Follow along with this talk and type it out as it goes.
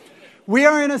We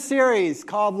are in a series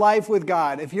called Life with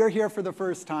God. If you're here for the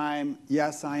first time,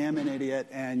 yes, I am an idiot,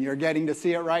 and you're getting to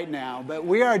see it right now. But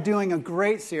we are doing a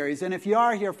great series. And if you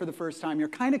are here for the first time, you're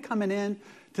kind of coming in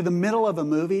to the middle of a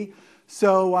movie.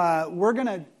 So we're going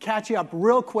to catch you up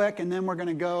real quick, and then we're going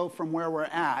to go from where we're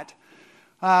at.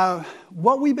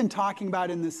 What we've been talking about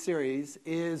in this series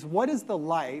is what is the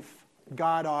life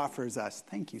God offers us.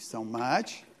 Thank you so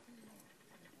much.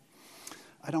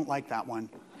 I don't like that one.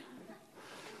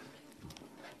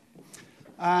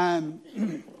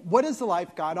 What is the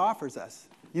life God offers us?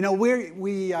 You know,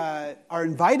 we are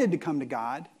invited to come to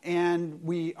God, and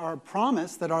we are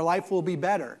promised that our life will be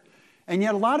better. And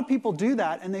yet a lot of people do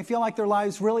that, and they feel like their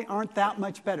lives really aren't that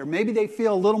much better. Maybe they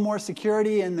feel a little more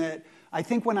security in that, I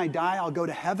think when I die, I'll go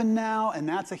to heaven now, and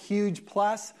that's a huge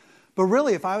plus. But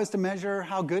really, if I was to measure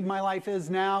how good my life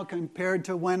is now compared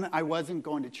to when I wasn't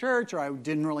going to church or I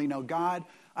didn't really know God,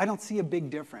 I don't see a big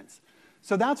difference.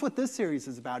 So that's what this series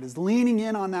is about, is leaning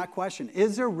in on that question.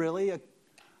 Is there really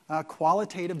a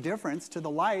qualitative difference to the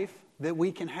life that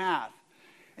we can have?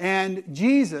 And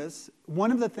Jesus,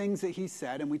 one of the things that he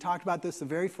said, and we talked about this the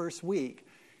very first week,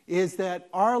 is that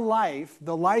our life,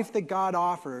 the life that God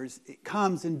offers, it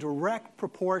comes in direct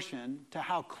proportion to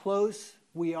how close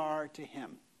we are to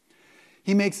him.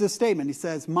 He makes this statement. He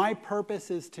says, "My purpose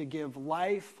is to give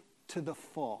life to the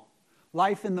full."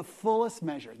 Life in the fullest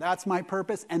measure. That's my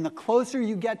purpose. And the closer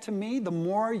you get to me, the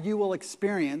more you will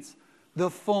experience the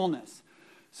fullness.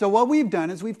 So what we've done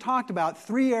is we've talked about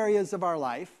 3 areas of our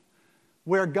life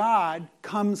where God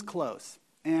comes close.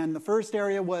 And the first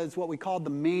area was what we called the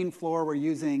main floor. We're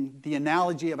using the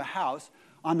analogy of a house.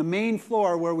 On the main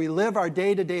floor where we live our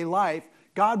day-to-day life,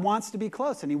 God wants to be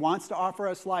close and he wants to offer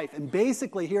us life. And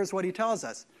basically, here's what he tells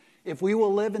us. If we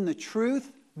will live in the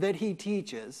truth that he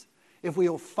teaches, if we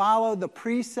will follow the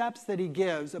precepts that he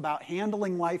gives about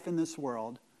handling life in this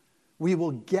world, we will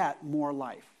get more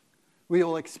life. We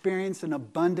will experience an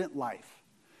abundant life.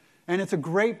 And it's a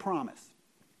great promise.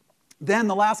 Then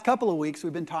the last couple of weeks,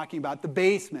 we've been talking about the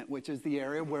basement, which is the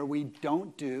area where we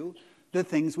don't do the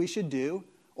things we should do,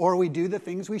 or we do the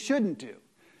things we shouldn't do.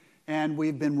 And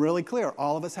we've been really clear.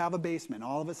 All of us have a basement.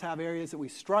 All of us have areas that we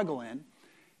struggle in.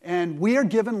 And we are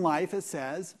given life, it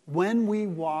says, when we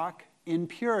walk in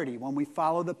purity, when we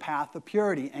follow the path of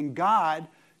purity. And God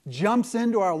jumps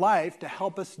into our life to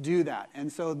help us do that.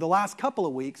 And so the last couple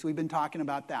of weeks, we've been talking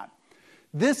about that.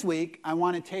 This week, I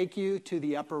want to take you to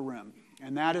the upper room.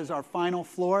 And that is our final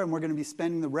floor, and we're going to be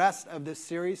spending the rest of this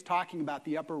series talking about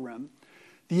the upper room.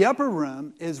 The upper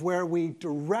room is where we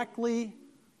directly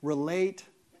relate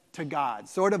to God,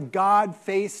 sort of God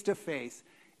face to face,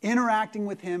 interacting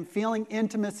with him, feeling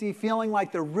intimacy, feeling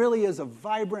like there really is a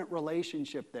vibrant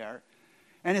relationship there.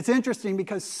 And it's interesting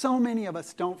because so many of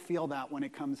us don't feel that when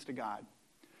it comes to God.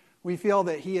 We feel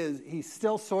that he's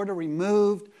still sort of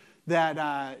removed,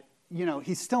 that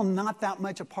he's still not that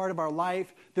much a part of our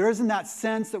life. There isn't that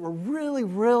sense that we're really,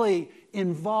 really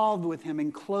involved with him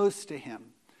and close to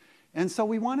him. And so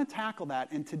we want to tackle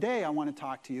that. And today I want to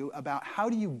talk to you about how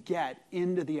do you get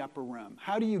into the upper room?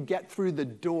 How do you get through the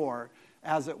door,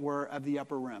 as it were, of the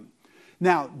upper room?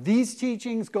 Now, these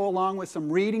teachings go along with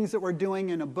some readings that we're doing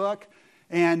in a book.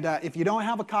 And if you don't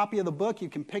have a copy of the book, you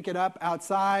can pick it up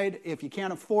outside. If you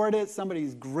can't afford it,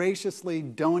 somebody's graciously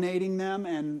donating them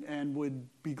and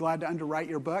would be glad to underwrite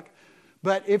your book.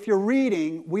 But if you're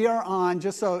reading, we are on,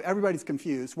 just so everybody's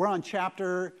confused, we're on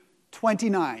chapter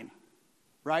 29,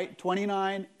 right?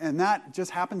 29, and that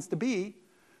just happens to be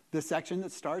the section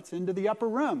that starts into the upper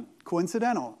room.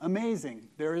 Coincidental, amazing,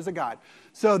 there is a God.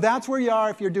 So that's where you are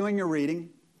if you're doing your reading.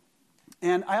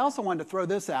 And I also wanted to throw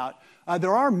this out.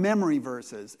 There are memory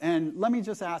verses. And let me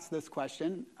just ask this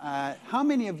question. How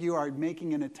many of you are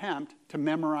making an attempt to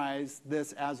memorize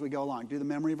this as we go along? Do the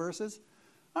memory verses?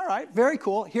 All right, very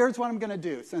cool. Here's what I'm going to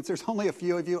do. Since there's only a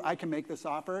few of you, I can make this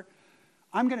offer.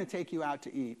 I'm going to take you out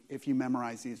to eat if you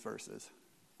memorize these verses.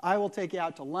 I will take you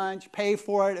out to lunch, pay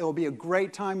for it. It will be a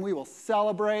great time. We will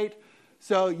celebrate.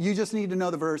 So you just need to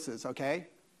know the verses, okay?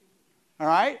 All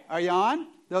right, are you on?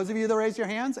 Those of you that raised your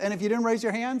hands, and if you didn't raise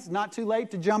your hands, not too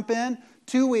late to jump in.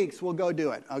 2 weeks, we'll go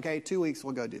do it, okay? 2 weeks,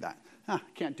 we'll go do that.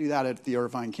 Can't do that at the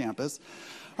Irvine campus.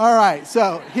 All right,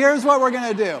 so here's what we're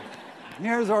going to do.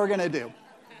 Here's what we're going to do.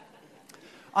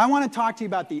 I want to talk to you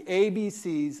about the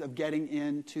ABCs of getting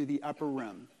into the upper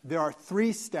room. There are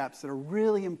 3 steps that are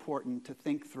really important to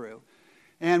think through.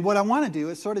 And what I want to do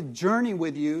is sort of journey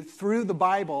with you through the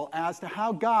Bible as to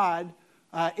how God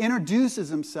introduces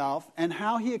himself and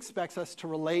how he expects us to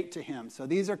relate to him. So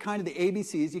these are kind of the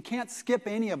ABCs. You can't skip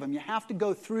any of them. You have to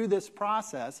go through this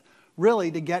process, really,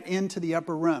 to get into the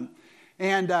upper room.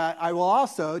 And I will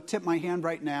also tip my hand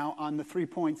right now on the 3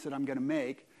 points that I'm going to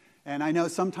make. And I know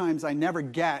sometimes I never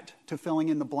get to filling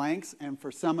in the blanks, and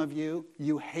for some of you,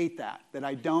 you hate that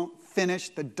I don't finish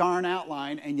the darn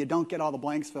outline and you don't get all the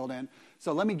blanks filled in.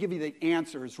 So let me give you the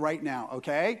answers right now,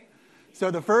 okay?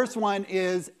 So the first one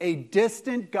is a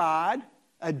distant God,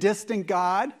 a distant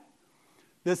God.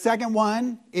 The second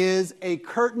one is a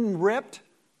curtain ripped.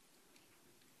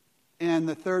 And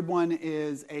the third one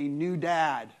is a new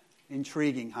dad.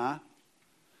 Intriguing, huh?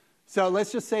 So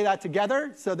let's just say that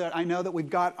together so that I know that we've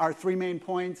got our 3 main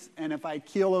points, and if I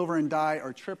keel over and die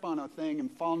or trip on a thing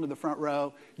and fall into the front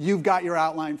row, you've got your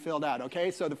outline filled out, okay?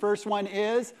 So the first one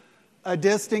is a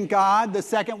distant God. The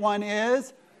second one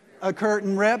is a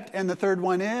curtain ripped, and the third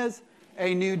one is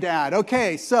a new dad.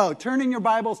 Okay, so turn in your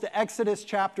Bibles to Exodus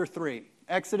chapter 3.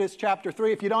 Exodus chapter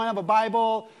 3. If you don't have a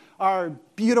Bible, our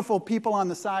beautiful people on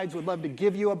the sides would love to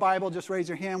give you a Bible. Just raise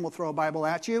your hand. We'll throw a Bible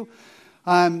at you.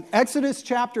 Exodus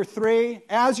chapter 3,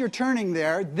 as you're turning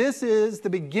there, this is the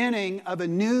beginning of a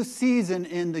new season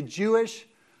in the Jewish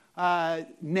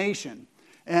nation.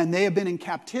 And they have been in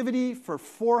captivity for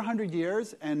 400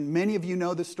 years, and many of you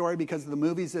know the story because of the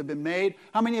movies that have been made.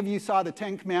 How many of you saw the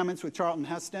 10 Commandments with Charlton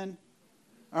Heston?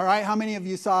 All right, how many of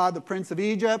you saw The Prince of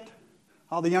Egypt?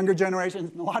 All the younger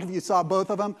generations, a lot of you saw both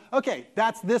of them. Okay,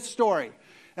 that's this story.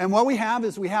 And what we have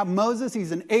is we have Moses.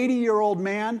 He's an 80-year-old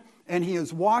man, and he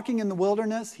is walking in the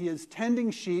wilderness. He is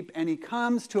tending sheep, and he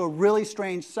comes to a really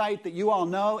strange sight that you all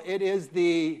know. It is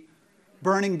the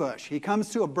burning bush. He comes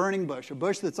to a burning bush, a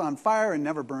bush that's on fire and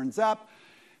never burns up.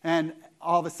 And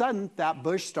all of a sudden, that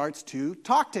bush starts to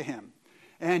talk to him.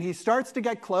 And he starts to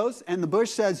get close, and the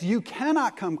bush says, you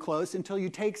cannot come close until you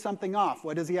take something off.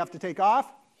 What does he have to take off?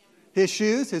 His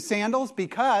shoes, his sandals,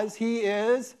 because he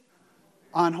is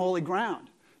on holy ground.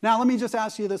 Now, let me just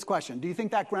ask you this question. Do you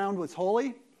think that ground was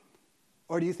holy?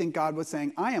 Or do you think God was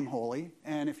saying, I am holy,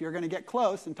 and if you're going to get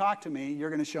close and talk to me, you're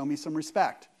going to show me some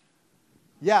respect?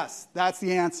 Yes, that's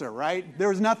the answer, right? There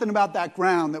was nothing about that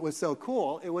ground that was so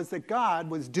cool. It was that God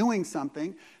was doing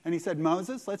something, and he said,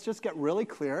 Moses, let's just get really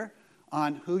clear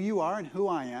on who you are and who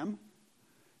I am,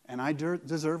 and I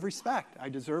deserve respect. I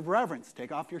deserve reverence.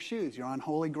 Take off your shoes. You're on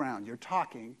holy ground. You're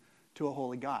talking to a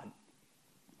holy God.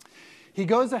 He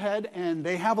goes ahead, and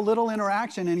they have a little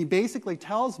interaction, and he basically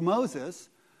tells Moses,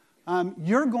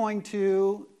 you're going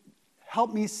to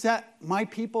help me set my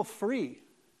people free.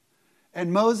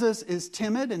 And Moses is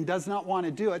timid and does not want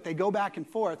to do it. They go back and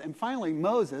forth, and finally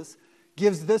Moses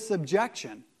gives this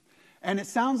objection. And it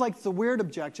sounds like it's a weird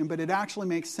objection, but it actually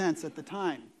makes sense at the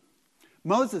time.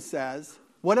 Moses says,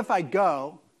 what if I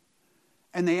go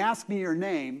and they ask me your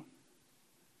name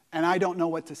and I don't know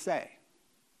what to say?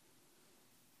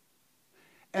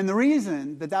 And the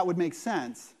reason that that would make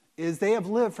sense is they have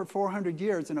lived for 400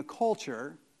 years in a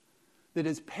culture that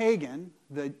is pagan.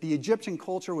 The Egyptian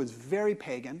culture was very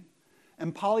pagan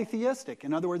and polytheistic.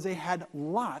 In other words, they had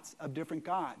lots of different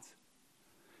gods.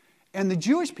 And the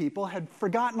Jewish people had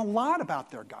forgotten a lot about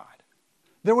their God.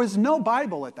 There was no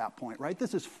Bible at that point, right?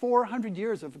 This is 400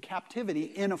 years of captivity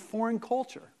in a foreign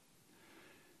culture.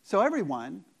 So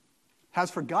everyone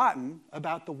has forgotten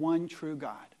about the one true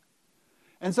God.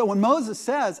 And so when Moses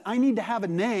says, I need to have a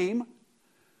name,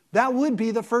 that would be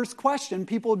the first question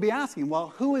people would be asking.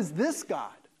 Well, who is this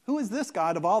God? Who is this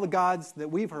God of all the gods that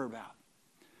we've heard about?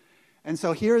 And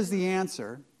so here's the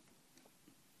answer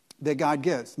that God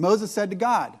gives. Moses said to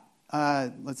God,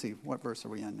 let's see, what verse are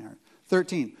we in there?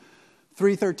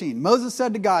 3:13. Moses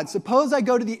said to God, suppose I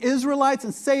go to the Israelites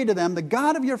and say to them, the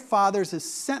God of your fathers has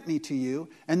sent me to you,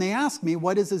 and they ask me,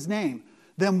 what is his name?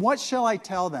 Then what shall I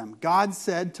tell them? God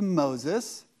said to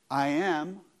Moses, I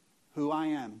am who I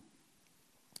am.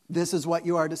 This is what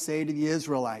you are to say to the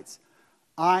Israelites.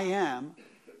 I am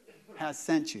has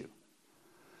sent you.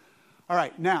 All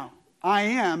right, now, I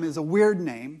am is a weird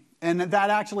name, and that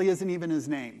actually isn't even his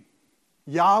name.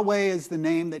 Yahweh is the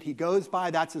name that he goes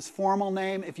by. That's his formal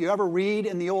name. If you ever read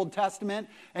in the Old Testament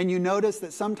and you notice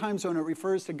that sometimes when it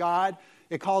refers to God,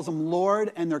 it calls him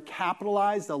Lord, and they're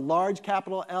capitalized, a large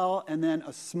capital L and then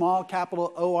a small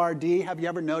capital O-R-D. Have you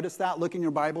ever noticed that? Look in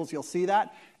your Bibles, you'll see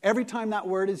that. Every time that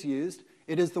word is used,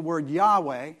 it is the word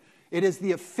Yahweh. It is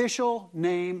the official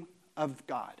name of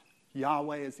God.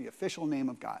 Yahweh is the official name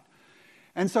of God.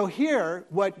 And so here,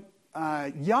 what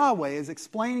Yahweh is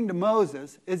explaining to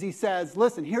Moses is he says,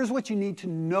 listen, here's what you need to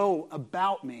know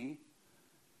about me.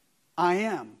 I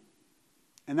am.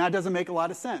 And that doesn't make a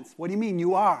lot of sense. What do you mean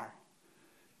you are?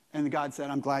 And God said,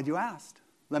 I'm glad you asked.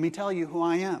 Let me tell you who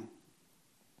I am.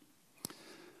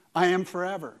 I am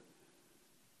forever.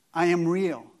 I am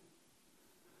real.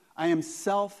 I am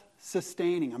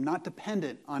self-sustaining. I'm not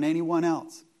dependent on anyone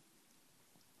else.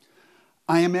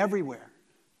 I am everywhere.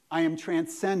 I am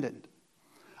transcendent.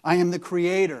 I am the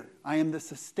creator. I am the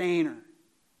sustainer.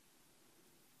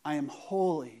 I am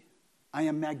holy. I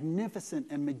am magnificent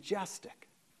and majestic.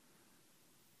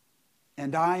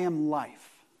 And I am life.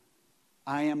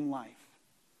 I am life.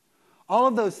 All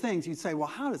of those things, you'd say, well,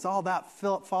 how does all that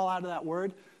fall out of that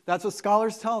word? That's what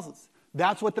scholars tell us.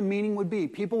 That's what the meaning would be.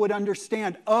 People would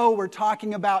understand, oh, we're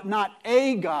talking about not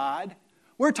a God.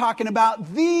 We're talking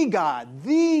about the God,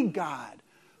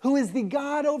 who is the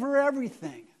God over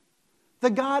everything.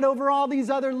 The God over all these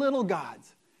other little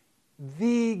gods.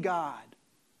 The God.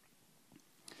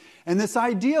 And this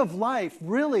idea of life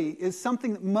really is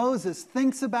something that Moses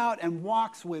thinks about and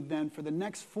walks with then for the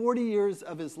next 40 years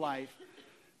of his life.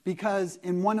 Because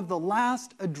in one of the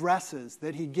last addresses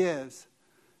that he gives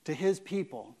to his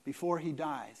people before he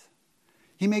dies,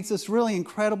 he makes this really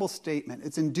incredible statement.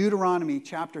 It's in Deuteronomy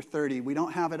chapter 30. We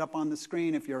don't have it up on the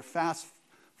screen. If you're a fast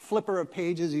flipper of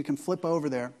pages, you can flip over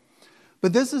there.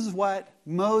 But this is what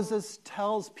Moses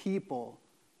tells people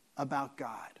about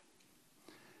God.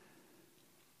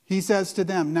 He says to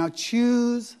them, now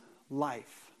choose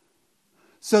life,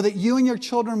 so that you and your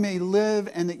children may live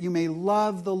and that you may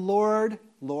love the Lord.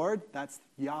 Lord, that's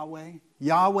Yahweh.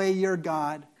 Yahweh, your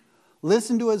God.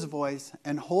 Listen to his voice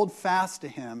and hold fast to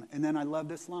him. And then I love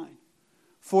this line.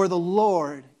 For the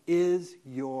Lord is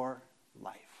your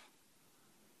life.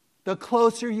 The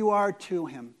closer you are to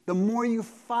him, the more you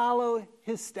follow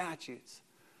his statutes,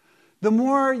 the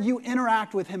more you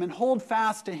interact with him and hold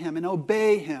fast to him and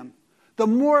obey him, the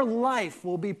more life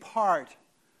will be part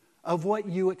of what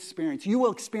you experience. You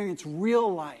will experience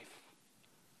real life.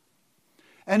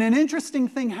 And an interesting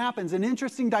thing happens, an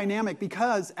interesting dynamic,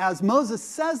 because as Moses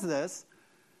says this,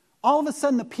 all of a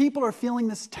sudden the people are feeling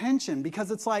this tension,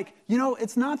 because it's like,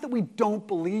 it's not that we don't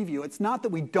believe you. It's not that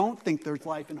we don't think there's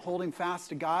life in holding fast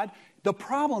to God. The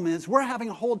problem is we're having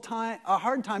a hard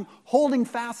time holding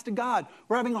fast to God.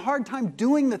 We're having a hard time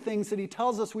doing the things that he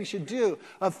tells us we should do,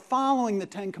 of following the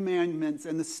Ten Commandments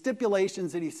and the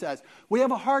stipulations that he says. We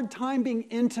have a hard time being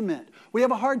intimate. We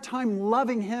have a hard time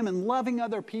loving him and loving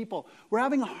other people. We're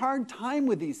having a hard time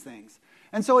with these things.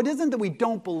 And so it isn't that we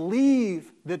don't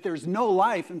believe that there's no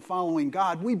life in following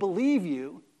God. We believe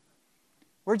you.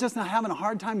 We're just not having a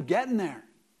hard time getting there.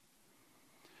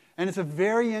 And it's a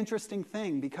very interesting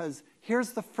thing, because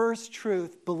here's the first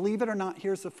truth. Believe it or not,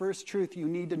 here's the first truth you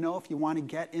need to know if you want to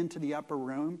get into the upper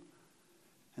room.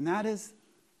 And that is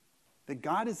that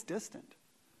God is distant.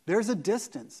 There's a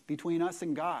distance between us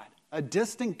and God, a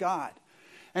distant God.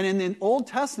 And in the Old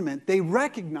Testament, they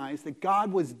recognized that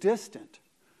God was distant.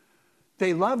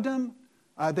 They loved him.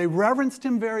 They reverenced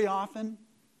him very often.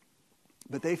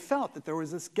 But they felt that there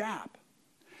was this gap.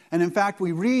 And in fact,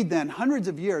 we read then hundreds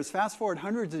of years, fast forward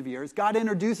hundreds of years, God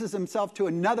introduces himself to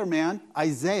another man,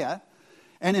 Isaiah.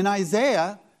 And in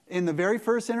Isaiah, in the very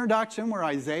first introduction where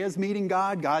Isaiah's meeting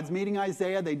God, God's meeting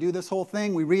Isaiah, they do this whole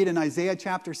thing. We read in Isaiah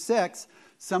chapter 6,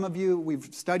 some of you,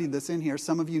 we've studied this in here,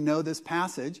 some of you know this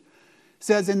passage. It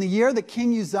says, in the year that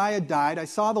King Uzziah died, I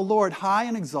saw the Lord high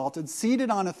and exalted, seated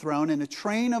on a throne, and a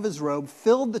train of his robe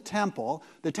filled the temple.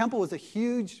 The temple was a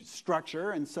huge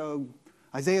structure, and so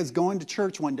Isaiah's going to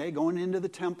church one day, going into the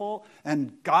temple,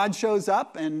 and God shows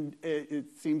up, and it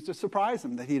seems to surprise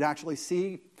him that he'd actually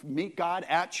meet God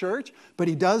at church, but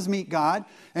he does meet God,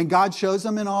 and God shows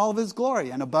him in all of his glory.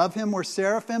 And above him were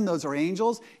seraphim, those are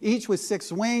angels, each with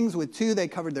 6 wings. With 2 they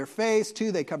covered their face,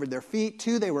 2 they covered their feet,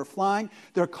 2 they were flying.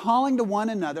 They're calling to one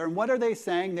another, and what are they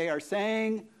saying? They are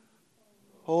saying,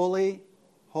 holy,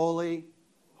 holy,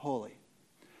 holy.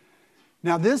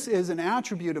 Now, this is an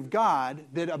attribute of God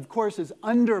that, of course, is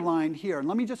underlined here. And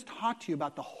let me just talk to you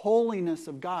about the holiness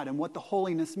of God and what the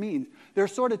holiness means. There are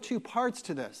sort of 2 parts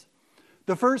to this.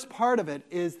 The first part of it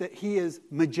is that he is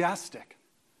majestic.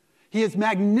 He is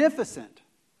magnificent.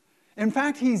 In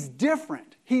fact, he's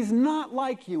different. He's not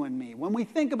like you and me. When we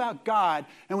think about God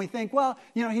and we think, well,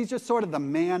 he's just sort of the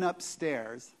man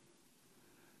upstairs,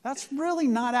 that's really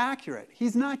not accurate.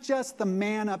 He's not just the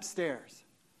man upstairs.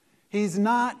 He's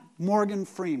not Morgan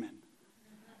Freeman.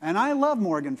 And I love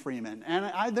Morgan Freeman.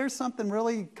 And there's something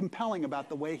really compelling about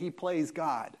the way he plays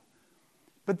God.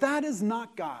 But that is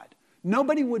not God.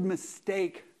 Nobody would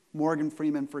mistake Morgan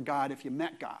Freeman for God if you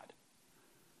met God.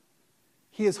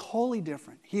 He is wholly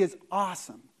different. He is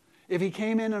awesome. If he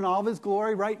came in all of his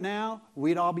glory right now,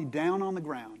 we'd all be down on the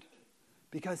ground.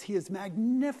 Because he is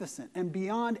magnificent and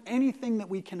beyond anything that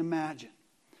we can imagine.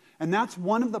 And that's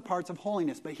one of the parts of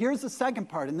holiness. But here's the second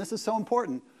part, and this is so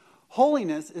important.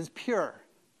 Holiness is pure.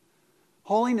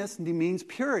 Holiness means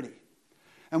purity.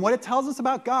 And what it tells us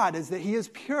about God is that he is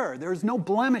pure. There is no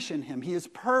blemish in him. He is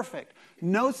perfect.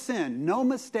 No sin, no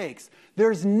mistakes.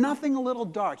 There's nothing a little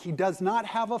dark. He does not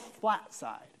have a flat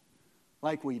side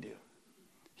like we do.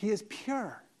 He is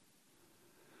pure.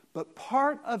 But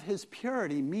part of his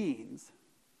purity means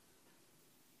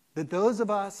that those of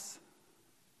us,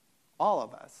 all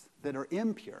of us, that are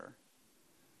impure,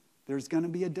 there's going to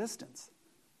be a distance.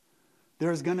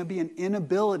 There's going to be an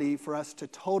inability for us to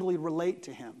totally relate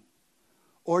to him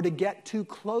or to get too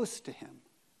close to him.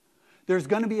 There's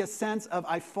going to be a sense of,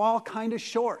 I fall kind of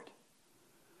short.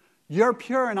 You're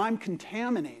pure and I'm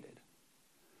contaminated.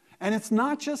 And it's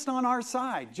not just on our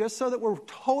side, just so that we're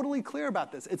totally clear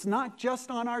about this. It's not just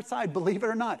on our side, believe it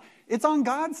or not. It's on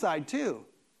God's side too.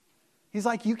 He's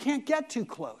like, you can't get too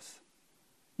close.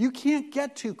 You can't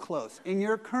get too close. In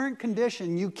your current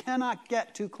condition, you cannot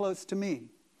get too close to me.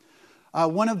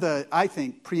 One of the, I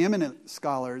think, preeminent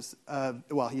scholars,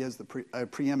 he is the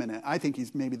preeminent, I think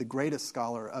he's maybe the greatest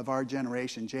scholar of our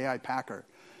generation, J.I. Packer.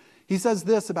 He says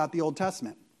this about the Old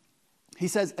Testament. He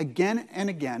says, again and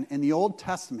again in the Old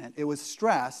Testament, it was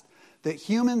stressed that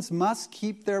humans must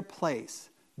keep their place,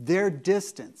 their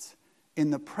distance, in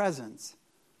the presence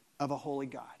of a holy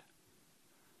God.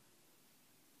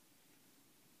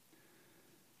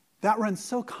 That runs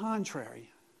so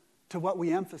contrary to what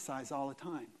we emphasize all the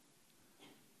time.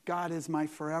 God is my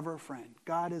forever friend.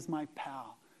 God is my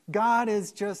pal. God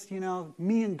is just,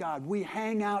 me and God. We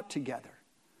hang out together.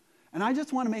 And I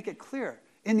just want to make it clear.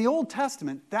 In the Old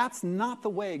Testament, that's not the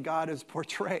way God is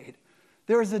portrayed.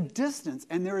 There is a distance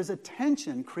and there is a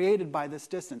tension created by this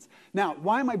distance. Now,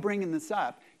 why am I bringing this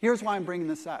up? Here's why I'm bringing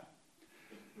this up.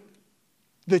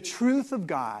 The truth of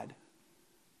God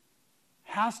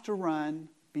has to run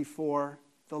before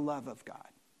the love of God.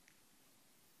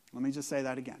 Let me just say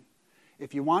that again.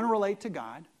 If you want to relate to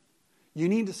God, you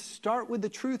need to start with the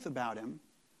truth about him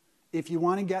if you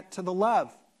want to get to the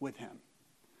love with him.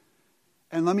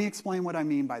 And let me explain what I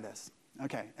mean by this.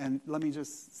 Okay, and let me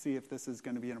just see if this is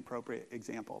going to be an appropriate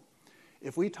example.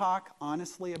 If we talk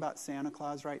honestly about Santa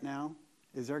Claus right now,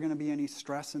 is there going to be any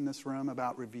stress in this room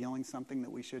about revealing something that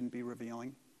we shouldn't be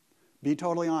revealing? Be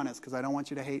totally honest, because I don't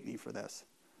want you to hate me for this.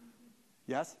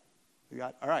 Yes?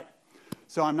 All right.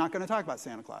 So I'm not going to talk about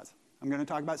Santa Claus. I'm going to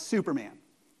talk about Superman.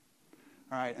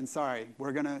 All right, and sorry,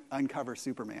 we're going to uncover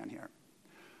Superman here.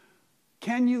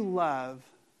 Can you love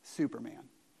Superman?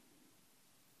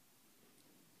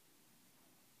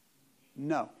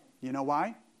 No. You know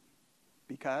why?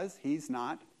 Because he's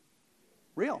not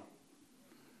real.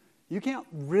 You can't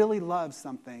really love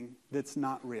something that's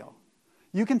not real.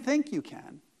 You can think you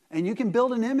can, and you can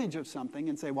build an image of something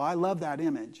and say, well, I love that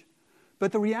image.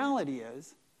 But the reality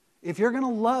is, if you're going to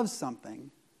love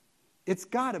something, it's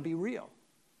got to be real.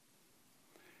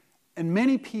 And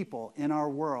many people in our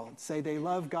world say they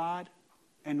love God,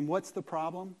 and what's the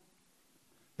problem?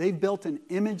 They've built an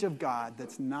image of God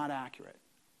that's not accurate.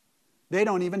 They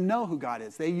don't even know who God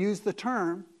is. They use the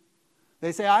term.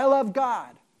 They say, I love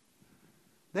God.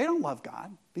 They don't love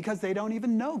God because they don't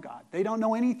even know God. They don't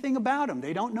know anything about him.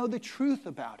 They don't know the truth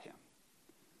about him.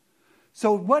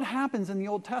 So what happens in the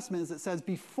Old Testament is it says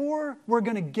before we're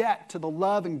going to get to the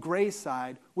love and grace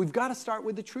side, we've got to start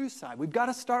with the truth side. We've got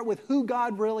to start with who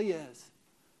God really is.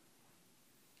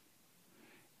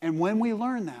 And when we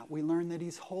learn that, we learn that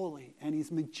he's holy and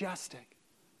he's majestic.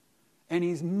 And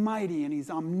he's mighty, and he's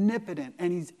omnipotent,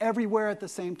 and he's everywhere at the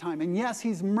same time. And yes,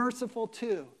 he's merciful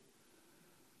too.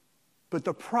 But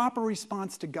the proper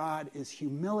response to God is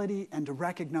humility and to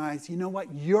recognize, you know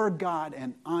what, you're God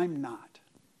and I'm not.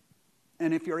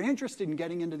 And if you're interested in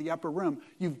getting into the upper room,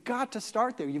 you've got to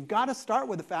start there. You've got to start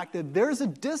with the fact that there's a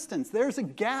distance, there's a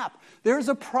gap, there's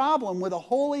a problem with a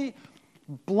holy,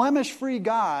 blemish-free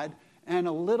God and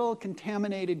a little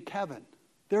contaminated Kevin.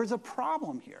 There's a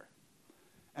problem here.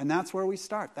 And that's where we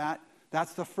start.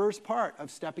 That's the first part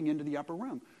of stepping into the upper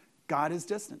room. God is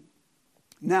distant.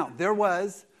 Now, there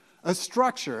was a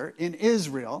structure in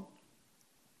Israel,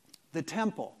 the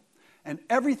temple. And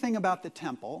everything about the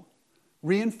temple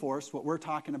reinforced what we're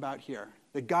talking about here.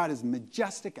 That God is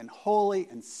majestic and holy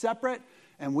and separate,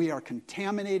 and we are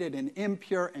contaminated and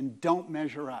impure and don't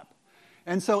measure up.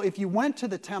 And so if you went to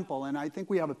the temple, and I think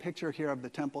we have a picture here of the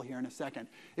temple here in a second.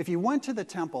 If you went to the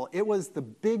temple, it was the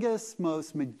biggest,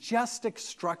 most majestic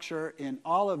structure in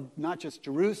all of, not just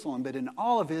Jerusalem, but in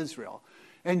all of Israel.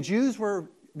 And Jews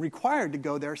were required to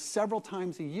go there several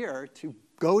times a year to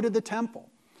go to the temple.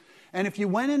 And if you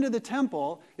went into the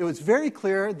temple, it was very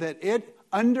clear that it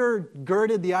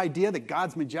undergirded the idea that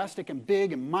God's majestic and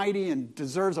big and mighty and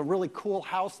deserves a really cool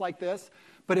house like this.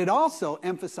 But it also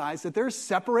emphasized that there's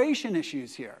separation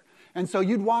issues here. And so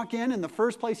you'd walk in, and the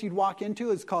first place you'd walk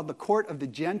into is called the court of the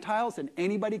Gentiles, and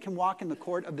anybody can walk in the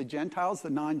court of the Gentiles, the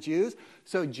non-Jews.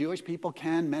 So Jewish people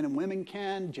can, men and women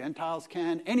can, Gentiles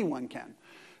can, anyone can.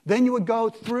 Then you would go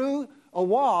through a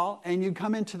wall, and you'd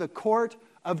come into the court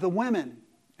of the women.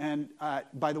 And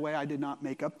by the way, I did not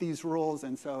make up these rules,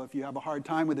 and so if you have a hard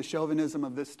time with the chauvinism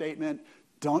of this statement,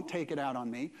 don't take it out on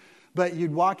me. But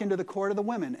you'd walk into the court of the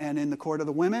women, and in the court of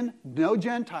the women, no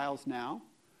Gentiles now,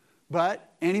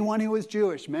 but anyone who was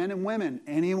Jewish, men and women,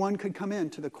 anyone could come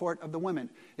into the court of the women.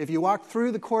 If you walked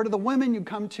through the court of the women, you'd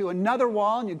come to another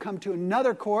wall, and you'd come to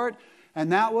another court,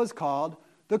 and that was called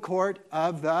the court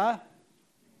of the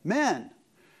men.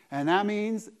 And that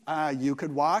means you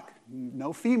could walk,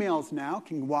 no females now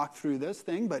can walk through this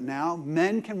thing, but now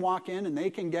men can walk in, and they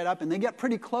can get up, and they get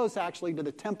pretty close, actually, to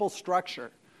the temple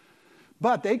structure.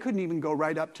 But they couldn't even go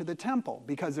right up to the temple,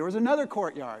 because there was another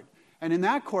courtyard. And in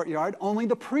that courtyard, only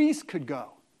the priest could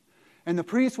go. And the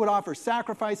priest would offer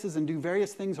sacrifices and do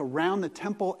various things around the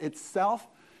temple itself.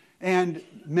 And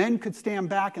men could stand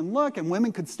back and look, and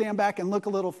women could stand back and look a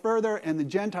little further, and the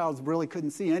Gentiles really couldn't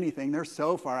see anything. They're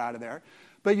so far out of there.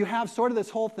 But you have sort of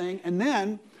this whole thing. And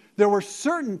then there were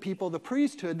certain people, the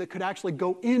priesthood, that could actually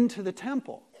go into the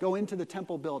temple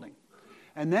building.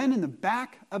 And then in the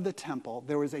back of the temple,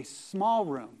 there was a small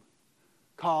room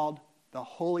called the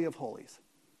Holy of Holies.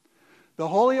 The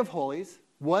Holy of Holies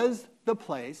was the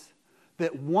place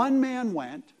that one man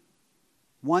went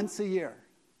once a year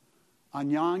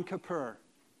on Yom Kippur.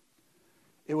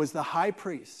 It was the high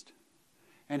priest.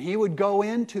 And he would go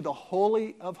into the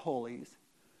Holy of Holies,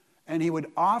 and he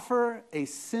would offer a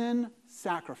sin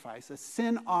sacrifice, a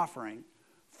sin offering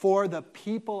for the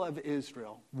people of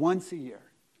Israel once a year.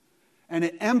 And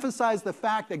it emphasized the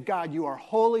fact that, God, you are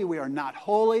holy, we are not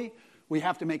holy. We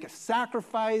have to make a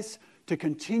sacrifice to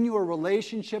continue a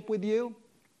relationship with you.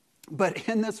 But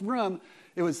in this room,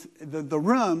 it was the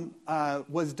room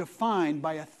was defined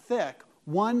by a thick,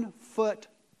 1 foot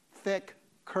thick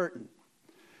curtain.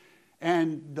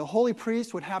 And the holy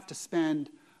priest would have to spend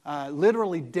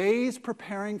literally days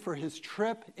preparing for his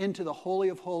trip into the Holy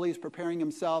of Holies, preparing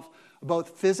himself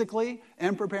both physically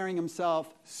and preparing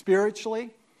himself spiritually.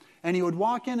 And he would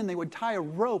walk in, and they would tie a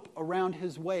rope around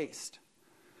his waist.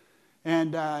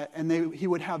 And he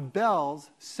would have bells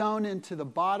sewn into the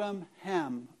bottom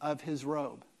hem of his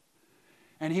robe.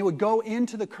 And he would go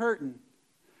into the curtain.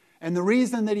 And the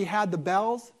reason that he had the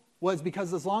bells was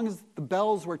because as long as the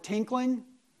bells were tinkling,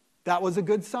 that was a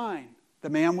good sign. The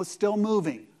man was still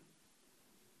moving.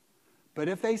 But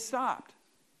if they stopped,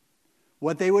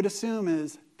 what they would assume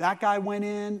is that guy went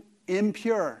in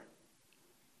impure,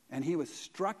 and he was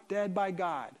struck dead by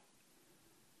God.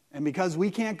 And because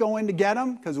we can't go in to get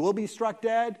him, because we'll be struck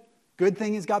dead, good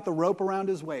thing he's got the rope around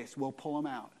his waist. We'll pull him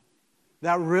out.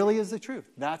 That really is the truth.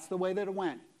 That's the way that it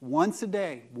went. Once a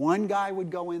day, one guy would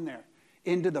go in there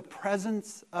into the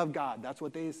presence of God. That's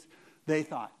what they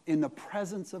thought. In the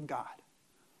presence of God.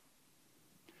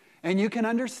 And you can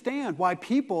understand why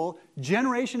people,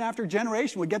 generation after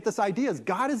generation, would get this idea: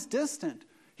 God is distant.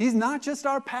 He's not just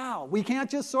our pal. We can't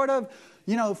just sort of,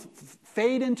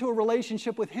 fade into a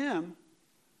relationship with him.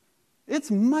 It's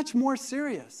much more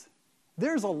serious.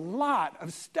 There's a lot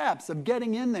of steps of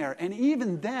getting in there. And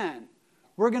even then,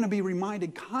 we're going to be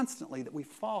reminded constantly that we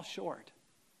fall short.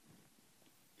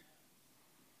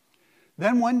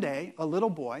 Then one day, a little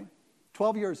boy,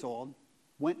 12 years old,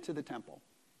 went to the temple.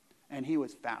 And he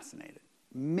was fascinated.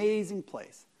 Amazing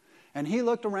place. And he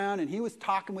looked around, and he was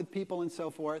talking with people and so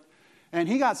forth. And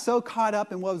he got so caught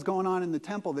up in what was going on in the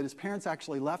temple that his parents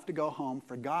actually left to go home,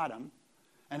 forgot him,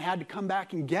 and had to come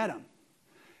back and get him.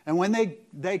 And when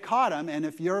they caught him, and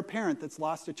if you're a parent that's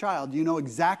lost a child, you know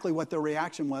exactly what their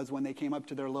reaction was when they came up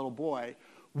to their little boy.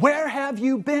 Where have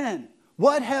you been?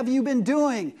 What have you been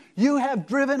doing? You have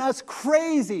driven us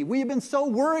crazy. We have been so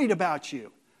worried about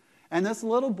you. And this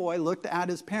little boy looked at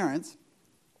his parents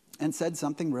and said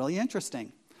something really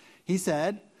interesting. He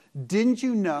said, "Didn't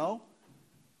you know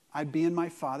I'd be in my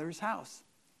Father's house?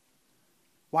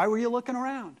 Why were you looking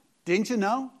around? Didn't you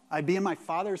know I'd be in my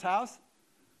Father's house?"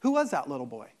 Who was that little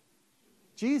boy?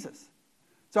 Jesus.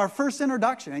 It's our first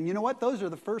introduction. And you know what? Those are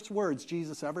the first words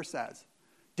Jesus ever says.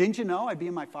 Didn't you know I'd be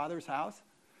in my Father's house?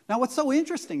 Now, what's so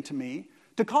interesting to me,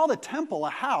 to call the temple a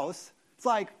house, it's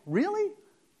like, really?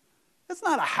 It's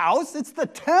not a house. It's the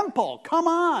temple. Come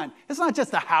on. It's not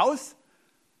just a house.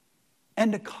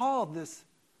 And to call this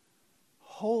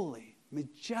holy,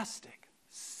 majestic,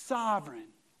 sovereign,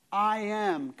 I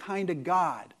am kind of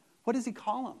God, what does he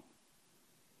call him?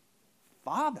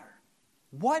 Father.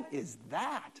 What is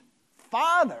that?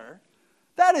 Father?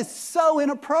 That is so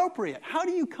inappropriate. How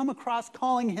do you come across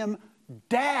calling him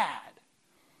Dad.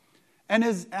 And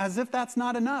as if that's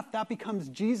not enough, that becomes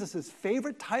Jesus'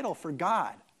 favorite title for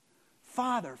God.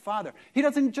 Father, Father. He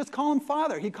doesn't just call him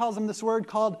Father. He calls him this word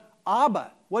called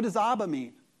Abba. What does Abba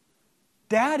mean?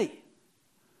 Daddy.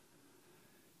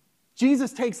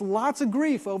 Jesus takes lots of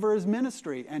grief over his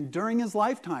ministry and during his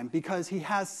lifetime because he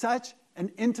has such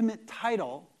an intimate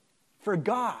title for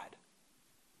God.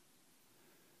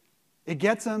 It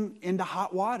gets him into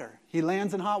hot water. He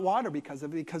lands in hot water because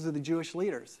of the Jewish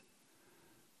leaders.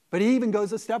 But he even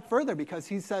goes a step further because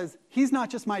he says, he's not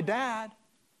just my dad,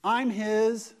 I'm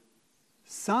his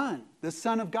son, the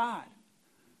Son of God.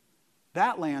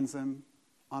 That lands him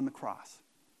on the cross.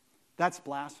 That's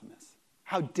blasphemous.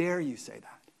 How dare you say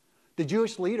that? The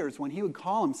Jewish leaders, when he would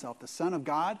call himself the Son of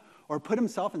God or put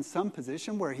himself in some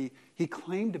position where he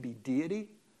claimed to be deity,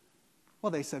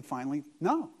 well, they said finally,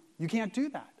 no, you can't do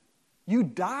that. You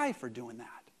die for doing that.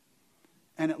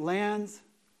 And it lands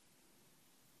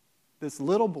this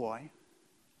little boy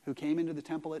who came into the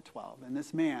temple at 12, and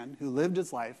this man who lived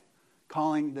his life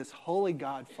calling this holy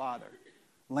God Father,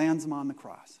 lands him on the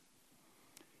cross.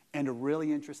 And a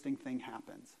really interesting thing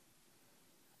happens.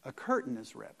 A curtain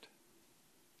is ripped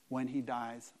when he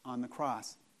dies on the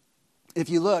cross. If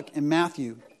you look in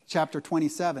Matthew chapter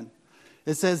 27,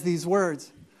 it says these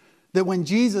words, that when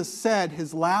Jesus said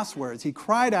his last words, he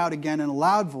cried out again in a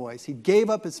loud voice. He gave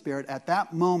up his spirit. At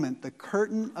that moment, the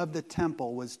curtain of the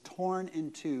temple was torn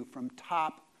in two from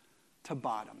top to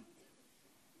bottom.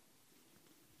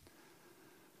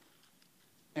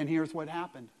 And here's what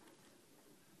happened.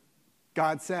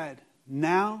 God said,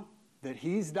 now that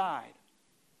he's died,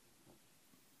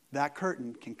 that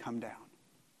curtain can come down.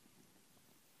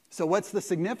 So what's the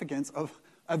significance of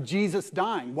Jesus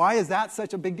dying? Why is that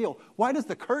such a big deal? Why does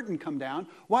the curtain come down?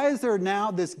 Why is there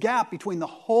now this gap between the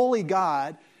holy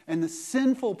God and the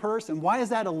sinful person? Why is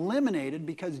that eliminated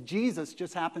because Jesus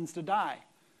just happens to die?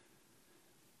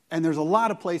 And there's a lot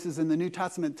of places in the New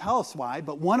Testament that tell us why,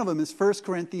 but one of them is 1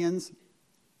 Corinthians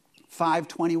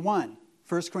 5:21.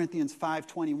 1 Corinthians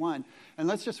 5:21. And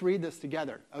let's just read this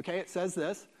together, okay? It says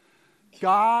this.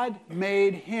 God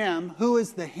made him. Who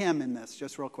is the him in this?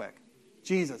 Just real quick.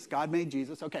 Jesus. God made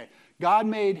Jesus. Okay. God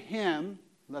made him,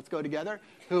 let's go together,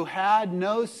 who had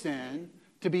no sin,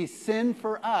 to be sin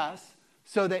for us,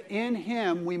 so that in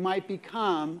him we might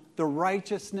become the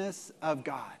righteousness of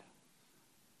God.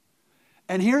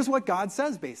 And here's what God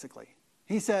says, basically.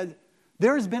 He said,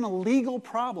 there has been a legal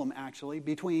problem, actually,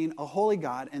 between a holy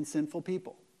God and sinful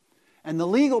people. And the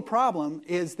legal problem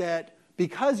is that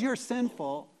because you're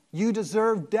sinful, you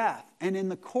deserve death. And in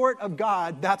the court of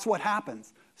God, that's what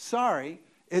happens. Sorry,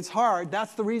 it's hard.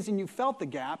 That's the reason you felt the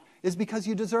gap, is because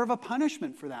you deserve a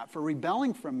punishment for that, for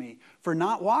rebelling from me, for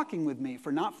not walking with me,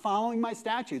 for not following my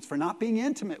statutes, for not being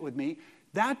intimate with me.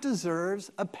 That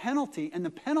deserves a penalty, and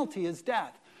the penalty is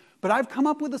death. But I've come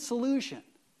up with a solution,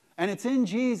 and it's in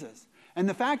Jesus. And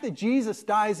the fact that Jesus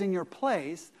dies in your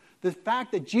place, the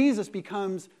fact that Jesus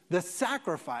becomes the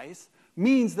sacrifice,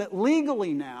 means that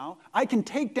legally now I can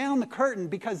take down the curtain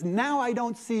because now I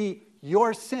don't see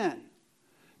your sin.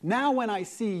 Now when I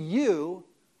see you,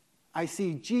 I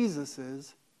see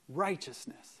Jesus'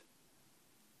 righteousness.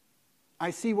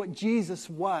 I see what Jesus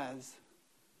was,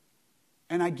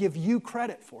 and I give you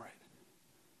credit for it.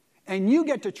 And you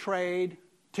get to trade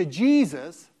to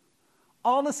Jesus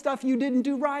all the stuff you didn't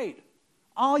do right,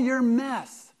 all your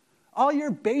mess, all your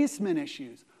basement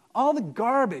issues, all the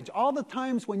garbage, all the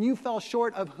times when you fell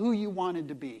short of who you wanted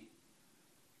to be.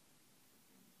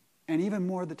 And even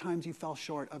more the times you fell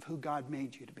short of who God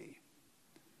made you to be.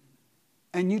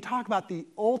 And you talk about the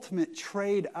ultimate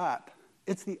trade up.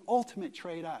 It's the ultimate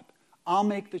trade up. I'll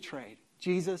make the trade.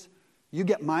 Jesus, you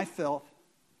get my filth,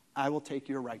 I will take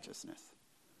your righteousness.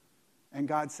 And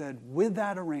God said, with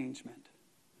that arrangement,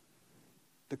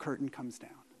 the curtain comes down.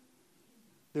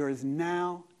 There is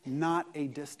now not a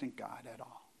distant God at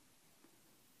all.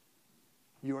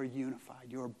 You are unified.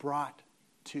 You are brought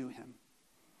to him.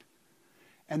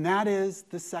 And that is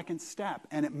the second step.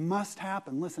 And it must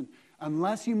happen. Listen,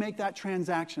 unless you make that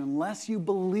transaction, unless you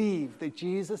believe that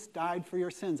Jesus died for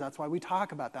your sins, that's why we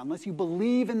talk about that. Unless you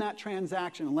believe in that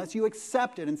transaction, unless you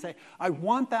accept it and say, I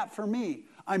want that for me,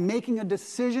 I'm making a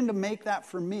decision to make that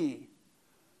for me,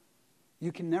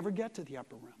 you can never get to the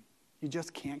upper room. You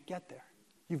just can't get there.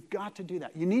 You've got to do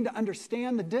that. You need to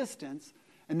understand the distance,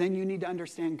 and then you need to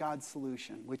understand God's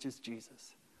solution, which is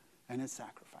Jesus and his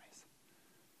sacrifice.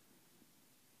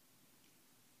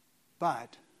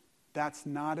 But that's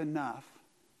not enough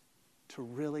to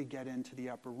really get into the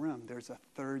upper room. There's a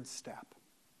third step.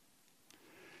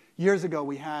 Years ago,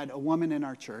 we had a woman in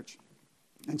our church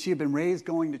And she had been raised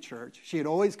going to church. She had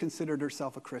always considered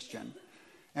herself a Christian.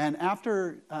 And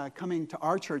after coming to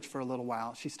our church for a little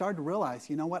while, she started to realize,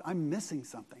 you know what, I'm missing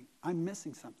something. I'm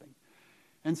missing something.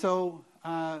 And so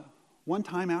one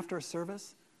time after a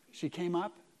service, she came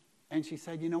up and she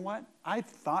said, you know what, I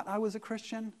thought I was a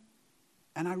Christian,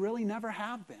 and I really never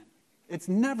have been. It's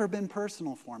never been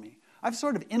personal for me. I've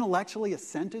sort of intellectually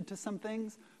assented to some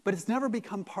things, but it's never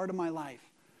become part of my life.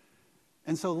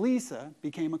 And so Lisa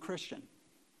became a Christian.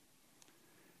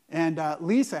 And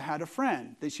Lisa had a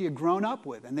friend that she had grown up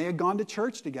with, and they had gone to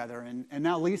church together. And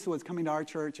now Lisa was coming to our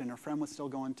church, and her friend was still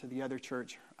going to the other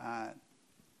church.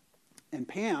 And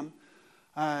Pam,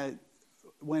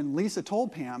 when Lisa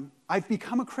told Pam, I've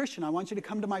become a Christian, I want you to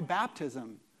come to my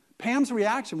baptism, Pam's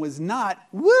reaction was not,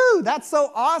 woo, that's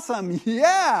so awesome,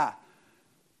 yeah.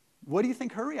 What do you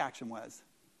think her reaction was?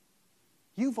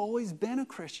 You've always been a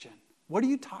Christian. What are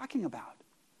you talking about?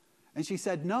 And she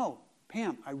said, no,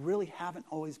 Pam, I really haven't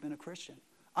always been a Christian.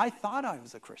 I thought I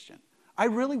was a Christian. I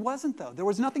really wasn't, though. There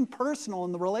was nothing personal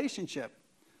in the relationship.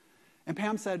 And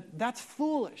Pam said, that's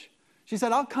foolish. She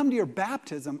said, I'll come to your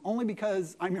baptism only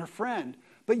because I'm your friend.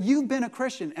 But you've been a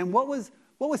Christian. And what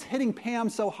was hitting Pam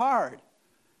so hard?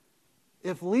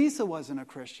 If Lisa wasn't a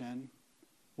Christian,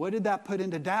 what did that put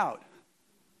into doubt?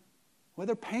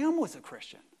 Whether Pam was a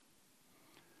Christian.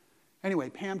 Anyway,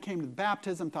 Pam came to the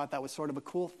baptism, thought that was sort of a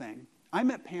cool thing. I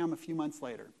met Pam a few months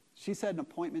later. She set an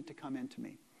appointment to come in to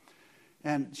me.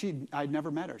 And I'd never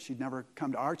met her. She'd never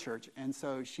come to our church. And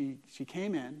so she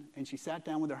came in and she sat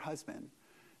down with her husband.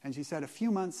 And she said, a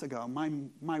few months ago,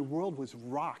 my world was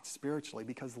rocked spiritually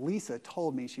because Lisa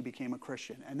told me she became a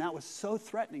Christian. And that was so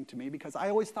threatening to me because I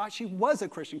always thought she was a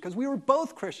Christian because we were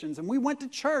both Christians and we went to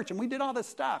church and we did all this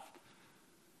stuff.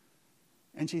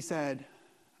 And she said,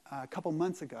 a couple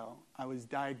months ago, I was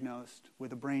diagnosed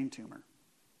with a brain tumor.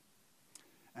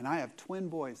 And I have twin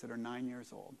boys that are 9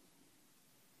 years old.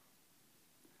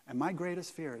 And my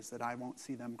greatest fear is that I won't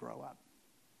see them grow up.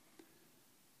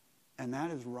 And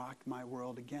that has rocked my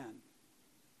world again.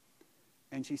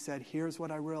 And she said, here's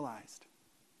what I realized.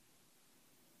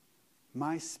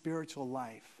 My spiritual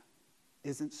life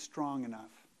isn't strong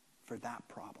enough for that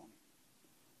problem.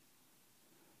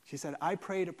 She said, I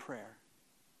prayed a prayer.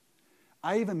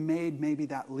 I even made maybe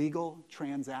that legal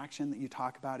transaction that you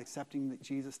talk about, accepting that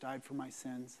Jesus died for my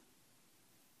sins.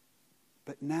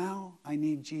 But now I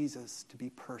need Jesus to be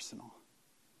personal.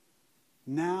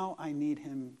 Now I need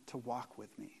him to walk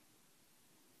with me.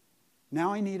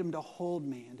 Now I need him to hold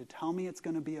me and to tell me it's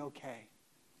going to be okay.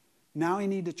 Now I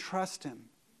need to trust him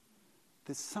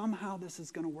that somehow this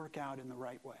is going to work out in the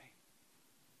right way.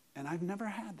 And I've never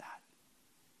had that.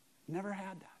 Never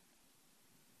had that.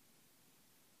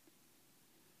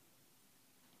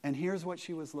 And here's what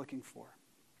she was looking for.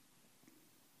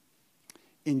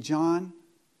 In 1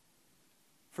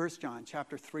 John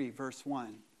chapter 3, verse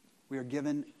 1, we are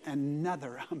given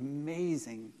another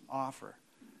amazing offer.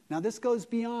 Now this goes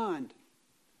beyond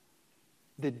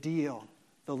the deal,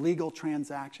 the legal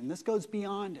transaction. This goes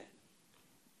beyond it.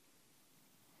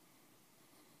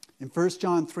 In 1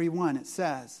 John 3:1 it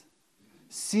says,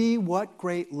 see what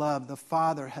great love the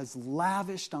Father has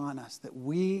lavished on us that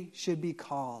we should be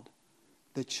called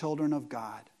the children of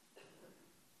God.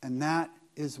 And that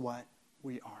is what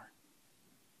we are.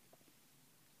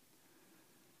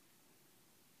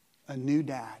 A new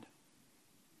dad.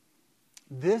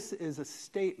 This is a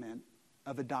statement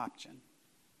of adoption.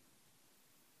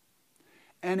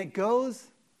 And it goes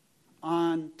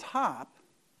on top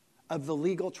of the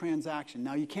legal transaction.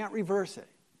 Now, you can't reverse it.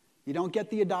 You don't get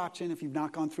the adoption if you've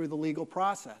not gone through the legal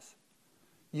process.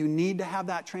 You need to have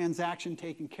that transaction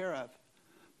taken care of.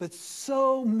 But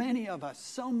so many of us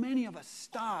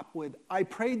stop with, I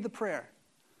prayed the prayer.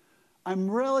 I'm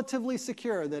relatively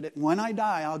secure that when I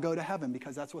die, I'll go to heaven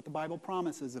because that's what the Bible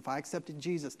promises. If I accepted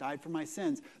Jesus, died for my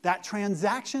sins, that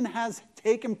transaction has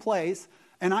taken place,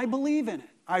 and I believe in it.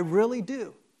 I really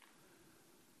do.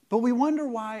 But we wonder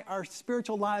why our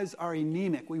spiritual lives are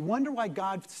anemic. We wonder why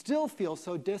God still feels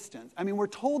so distant. I mean, we're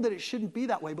told that it shouldn't be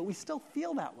that way, but we still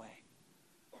feel that way.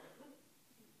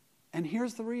 And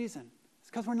here's the reason. It's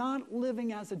because we're not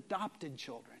living as adopted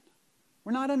children.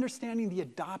 We're not understanding the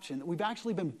adoption, that we've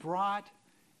actually been brought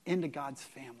into God's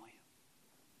family.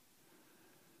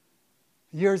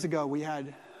 Years ago, we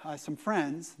had some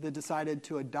friends that decided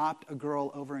to adopt a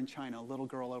girl over in China, a little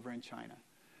girl over in China.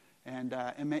 And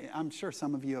I'm sure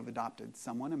some of you have adopted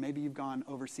someone, and maybe you've gone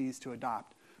overseas to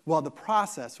adopt. Well, the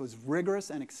process was rigorous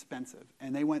and expensive,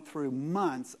 and they went through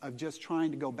months of just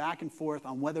trying to go back and forth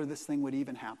on whether this thing would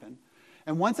even happen.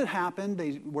 And once it happened,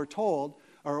 they were told,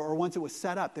 or once it was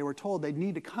set up, they were told they'd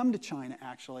need to come to China,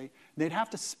 actually. They'd have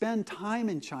to spend time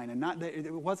in China.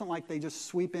 It wasn't like they just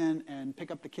sweep in and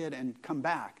pick up the kid and come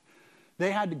back.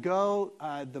 They had to go,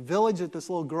 the village that this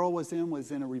little girl was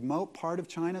in a remote part of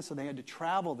China, so they had to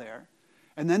travel there.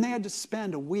 And then they had to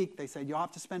spend a week. They said, you'll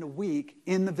have to spend a week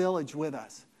in the village with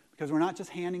us, because we're not just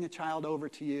handing a child over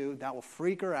to you. That will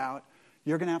freak her out.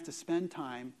 You're going to have to spend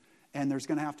time, and there's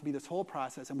going to have to be this whole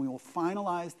process, and we will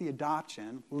finalize the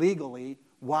adoption legally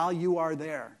while you are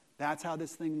there. That's how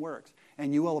this thing works.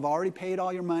 And you will have already paid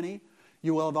all your money.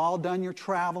 You will have all done your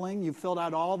traveling. You've filled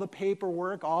out all the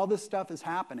paperwork. All this stuff is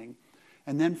happening.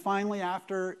 And then finally,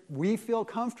 after we feel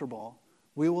comfortable,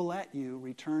 we will let you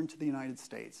return to the United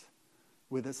States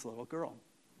with this little girl.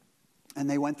 And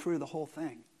they went through the whole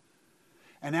thing.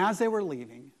 And as they were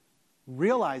leaving,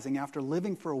 realizing after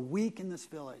living for a week in this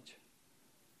village,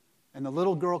 and the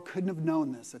little girl couldn't have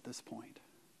known this at this point,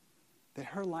 that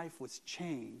her life was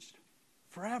changed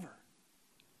forever.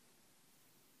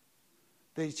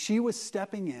 That she was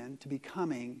stepping in to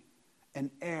becoming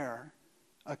an heir,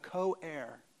 a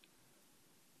co-heir,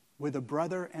 with a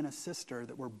brother and a sister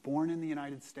that were born in the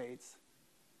United States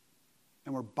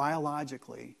and were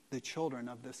biologically the children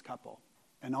of this couple.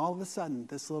 And all of a sudden,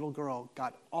 this little girl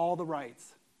got all the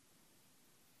rights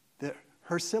that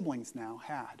her siblings now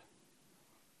had.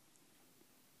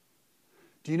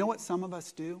 Do you know what some of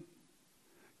us do?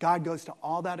 God goes to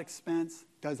all that expense,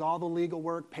 does all the legal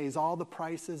work, pays all the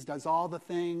prices, does all the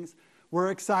things. We're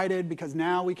excited because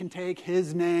now we can take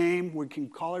his name, we can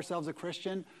call ourselves a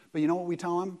Christian. But you know what we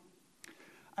tell him?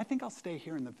 I think I'll stay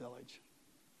here in the village.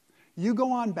 You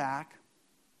go on back.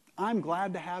 I'm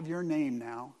glad to have your name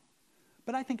now,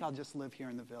 but I think I'll just live here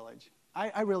in the village.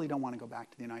 I really don't want to go back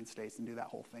to the United States and do that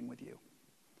whole thing with you.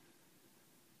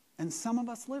 And some of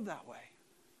us live that way.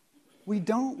 We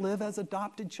don't live as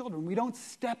adopted children. We don't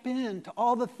step into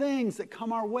all the things that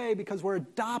come our way because we're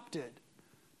adopted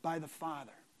by the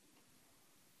Father.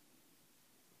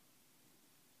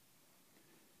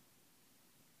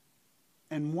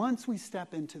 And once we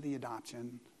step into the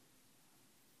adoption,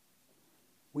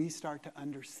 we start to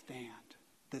understand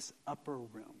this upper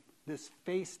room, this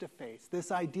face-to-face,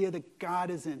 this idea that God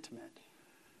is intimate,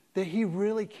 that he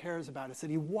really cares about us, that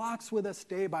he walks with us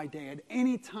day by day. At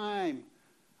any time,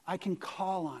 I can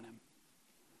call on him.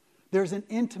 There's an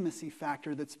intimacy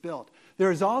factor that's built.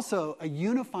 There's also a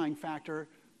unifying factor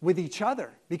with each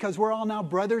other, because we're all now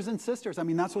brothers and sisters. I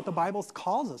mean, that's what the Bible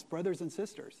calls us, brothers and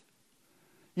sisters.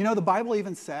 You know, the Bible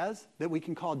even says that we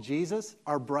can call Jesus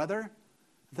our brother.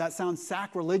 If that sounds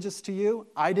sacrilegious to you,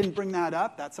 I didn't bring that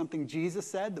up. That's something Jesus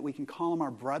said, that we can call him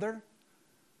our brother.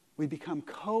 We become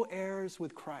co-heirs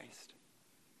with Christ.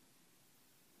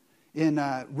 In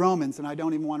Romans, and I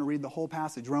don't even want to read the whole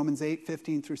passage, Romans 8,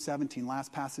 15 through 17,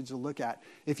 last passage to look at.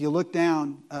 If you look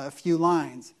down a few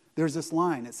lines, there's this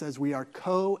line. It says, we are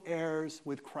co-heirs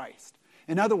with Christ.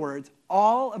 In other words,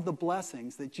 all of the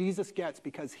blessings that Jesus gets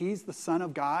because he's the Son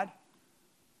of God,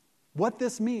 what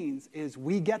this means is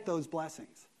we get those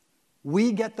blessings.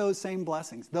 We get those same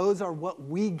blessings. Those are what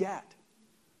we get.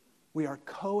 We are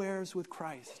co-heirs with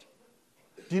Christ.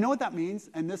 Do you know what that means?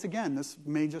 And this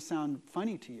may just sound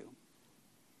funny to you.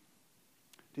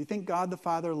 Do you think God the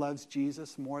Father loves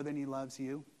Jesus more than he loves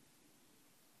you?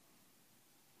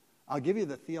 I'll give you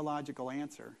the theological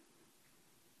answer.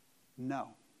 No.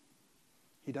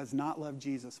 He does not love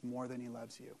Jesus more than he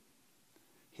loves you.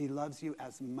 He loves you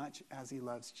as much as he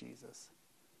loves Jesus.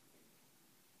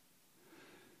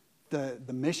 The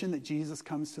mission that Jesus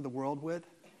comes to the world with,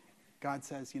 God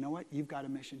says, you know what? You've got a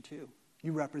mission too.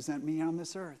 You represent me on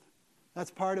this earth.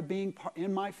 That's part of being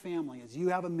in my family, is you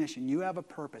have a mission. You have a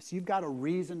purpose. You've got a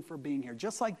reason for being here,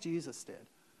 just like Jesus did.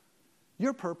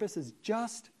 Your purpose is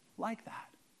just like that.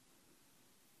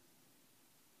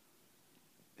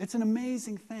 It's an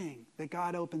amazing thing that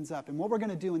God opens up. And what we're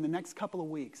going to do in the next couple of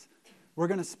weeks, we're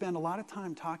going to spend a lot of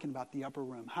time talking about the upper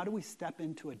room. How do we step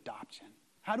into adoption?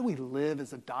 How do we live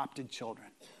as adopted children?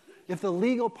 If the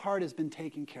legal part has been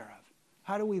taken care of,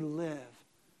 how do we live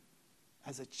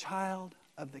as a child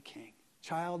of the King,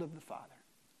 child of the Father?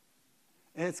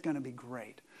 It's going to be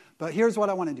great. But here's what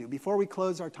I want to do. Before we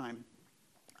close our time,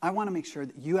 I want to make sure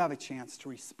that you have a chance to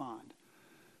respond.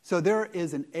 So there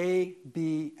is an A,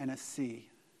 B, and a C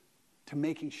to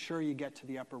making sure you get to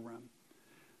the upper room.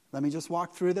 Let me just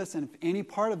walk through this, and if any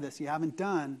part of this you haven't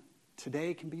done,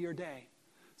 today can be your day.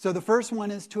 So the first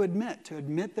one is to admit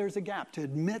there's a gap, to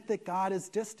admit that God is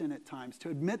distant at times, to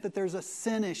admit that there's a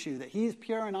sin issue, that he's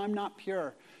pure and I'm not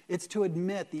pure. It's to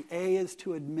admit. The A is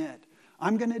to admit.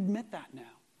 I'm going to admit that now.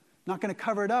 I'm not going to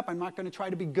cover it up. I'm not going to try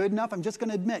to be good enough. I'm just going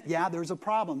to admit, yeah, there's a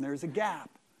problem. There's a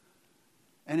gap.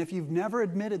 And if you've never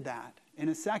admitted that, in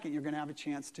a second you're going to have a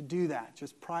chance to do that.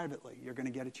 Just privately, you're going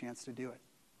to get a chance to do it.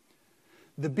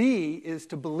 The B is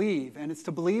to believe, and it's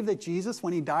to believe that Jesus,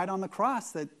 when he died on the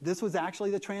cross, that this was actually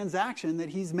the transaction that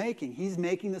he's making. He's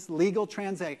making this legal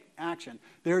transaction.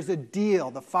 There's a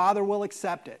deal. The Father will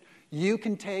accept it. You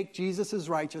can take Jesus'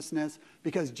 righteousness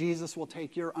because Jesus will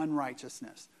take your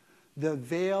unrighteousness. The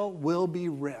veil will be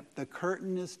ripped. The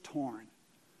curtain is torn.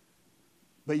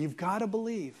 But you've got to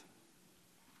believe.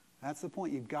 That's the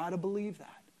point. You've got to believe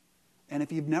that. And if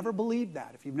you've never believed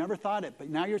that, if you've never thought it, but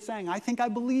now you're saying, I think I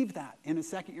believe that, in a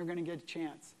second you're going to get a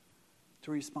chance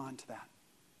to respond to that.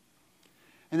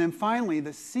 And then finally,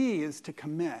 the C is to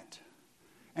commit.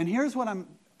 And here's what I'm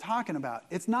talking about.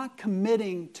 It's not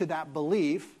committing to that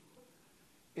belief.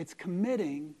 It's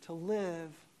committing to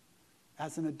live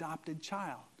as an adopted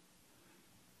child,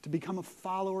 to become a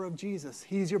follower of Jesus.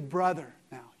 He's your brother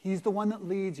now. He's the one that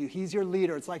leads you. He's your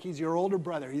leader. It's like he's your older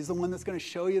brother. He's the one that's going to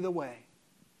show you the way.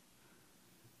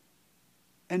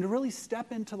 And to really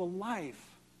step into the life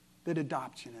that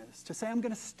adoption is. To say, I'm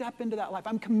going to step into that life.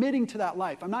 I'm committing to that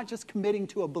life. I'm not just committing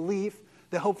to a belief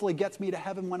that hopefully gets me to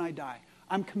heaven when I die.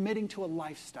 I'm committing to a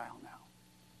lifestyle now.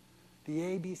 The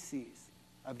ABCs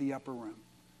of the upper room.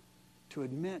 To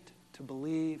admit, to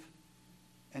believe,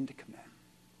 and to commit.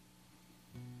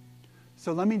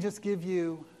 So let me just give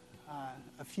you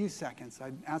a few seconds.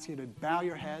 I'd ask you to bow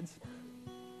your heads.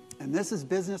 And this is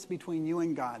business between you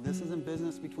and God. This isn't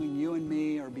business between you and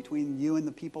me or between you and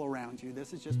the people around you.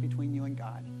 This is just between you and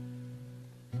God.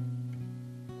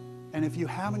 And if you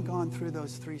haven't gone through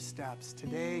those 3 steps,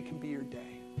 today can be your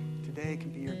day. Today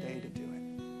can be your day to do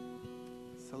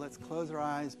it. So let's close our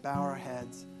eyes, bow our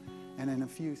heads, and in a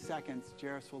few seconds,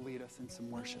 Jairus will lead us in some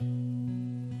worship.